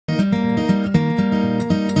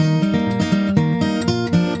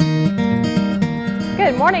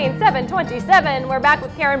morning, 7:27. We're back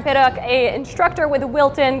with Karen Pittock, a instructor with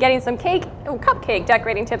Wilton, getting some cupcake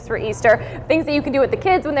decorating tips for Easter. Things that you can do with the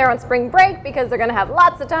kids when they're on spring break because they're going to have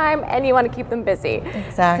lots of time and you want to keep them busy.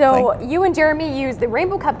 Exactly. So you and Jeremy use the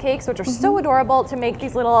rainbow cupcakes, which are so adorable, to make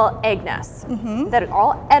these little egg nests that are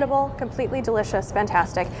all edible, completely delicious,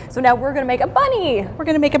 fantastic. So now we're going to make a bunny. We're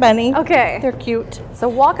going to make a bunny. Okay. They're cute. So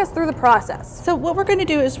walk us through the process. So what we're going to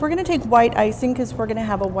do is we're going to take white icing because we're going to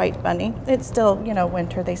have a white bunny. It's still, you know,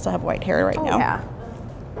 winter. They still have white hair right now. Yeah.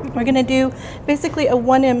 We're going to do basically a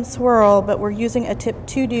 1M swirl, but we're using a tip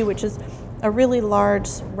 2D, which is a really large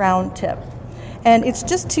round tip. And it's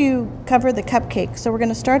just to cover the cupcake. So we're going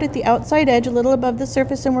to start at the outside edge, a little above the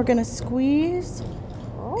surface, and we're going to squeeze.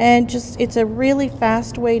 And just, it's a really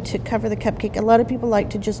fast way to cover the cupcake. A lot of people like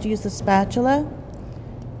to just use the spatula,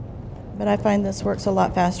 but I find this works a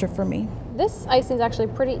lot faster for me. This icing is actually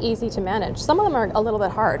pretty easy to manage. Some of them are a little bit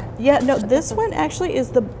hard. Yeah, no, this one actually is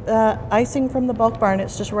the icing from the bulk barn.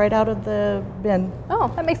 It's just right out of the bin. Oh,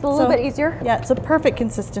 that makes it a little bit easier. Yeah, it's a perfect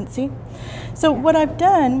consistency. So what I've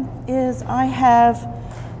done is I have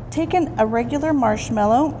taken a regular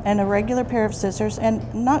marshmallow and a regular pair of scissors,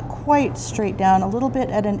 and not quite straight down, a little bit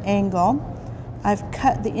at an angle. I've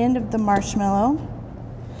cut the end of the marshmallow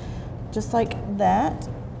just like that,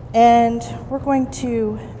 and we're going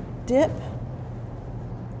to dip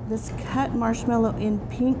this cut marshmallow in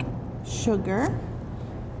pink sugar.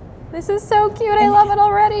 This is so cute. I love it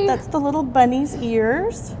already. That's the little bunny's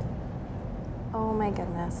ears. Oh my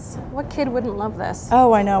goodness. What kid wouldn't love this?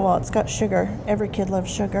 Oh, I know. Well, it's got sugar. Every kid loves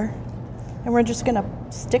sugar. And we're just going to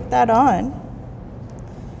stick that on.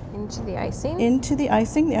 Into the icing? Into the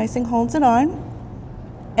icing. The icing holds it on.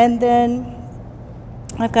 And then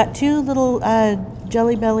I've got two little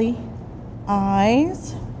Jelly Belly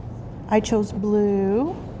eyes. I chose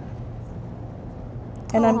blue.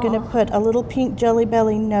 And I'm going to put a little pink Jelly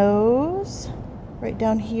Belly nose right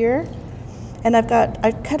down here. And I've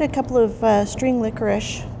cut a couple of string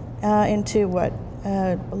licorice into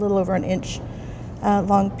a little over an inch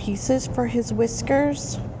long pieces for his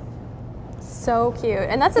whiskers. So cute.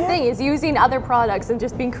 And that's the thing, is using other products and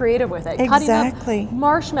just being creative with it. Exactly. Cutting up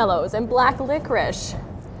marshmallows and black licorice.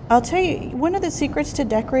 I'll tell you, one of the secrets to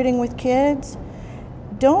decorating with kids,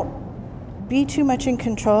 don't be too much in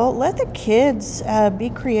control. Let the kids be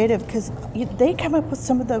creative, because they come up with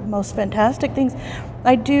some of the most fantastic things.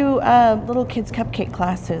 I do little kids cupcake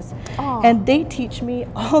classes, and they teach me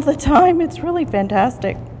all the time. It's really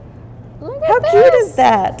fantastic. Look at How this. cute is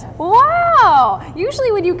that? Wow!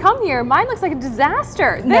 Usually when you come here, mine looks like a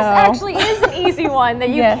disaster. This actually is an easy one that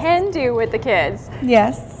you can do with the kids.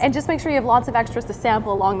 Yes. And just make sure you have lots of extras to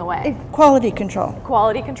sample along the way. Quality control.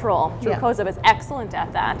 Quality control. Drew Kozub is excellent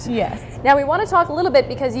at that. Yes. Now we want to talk a little bit,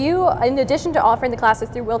 because you, in addition to offering the classes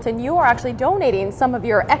through Wilton, you are actually donating some of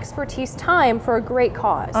your expertise time for a great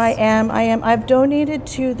cause. I am. I've donated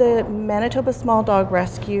to the Manitoba Small Dog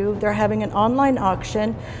Rescue. They're having an online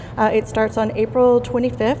auction. It starts on April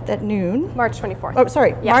 25th at noon. March 24th. Oh,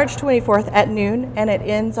 sorry, March 24th at noon, and it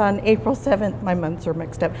ends on April 7th. My months are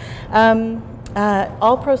mixed up.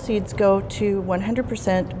 All proceeds go to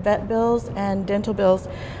 100% vet bills and dental bills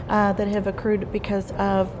that have accrued because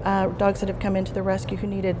of dogs that have come into the rescue who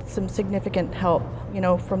needed some significant help, you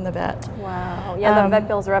know, from the vet. Wow. Yeah, the vet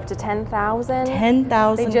bills are up to $10,000.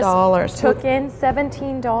 $10,000. They just took in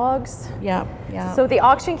 17 dogs. Yeah, yeah. So the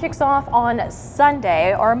auction kicks off on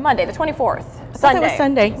Sunday, or Monday, the 24th. Sunday. It was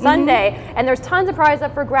Sunday. Sunday. And there's tons of prizes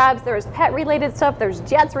up for grabs. There's pet related stuff, there's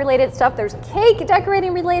Jets related stuff, there's cake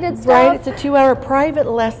decorating related stuff. Right, it's a 2-hour private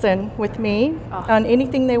lesson with me on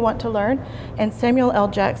anything they want to learn. And Samuel L.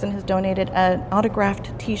 Jackson has donated an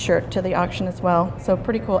autographed t-shirt to the auction as well. So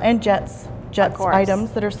pretty cool. And Jets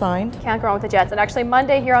items that are signed. Can't go wrong with the Jets. And actually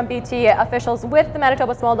Monday here on BT, officials with the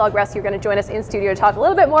Manitoba Small Dog Rescue are going to join us in studio to talk a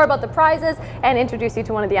little bit more about the prizes and introduce you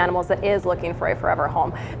to one of the animals that is looking for a forever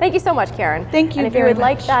home. Thank you so much, Karen. Thank you. And if you would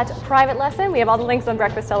like that private lesson, we have all the links on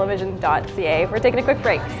breakfasttelevision.ca. We're taking a quick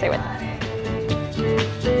break. Stay with us.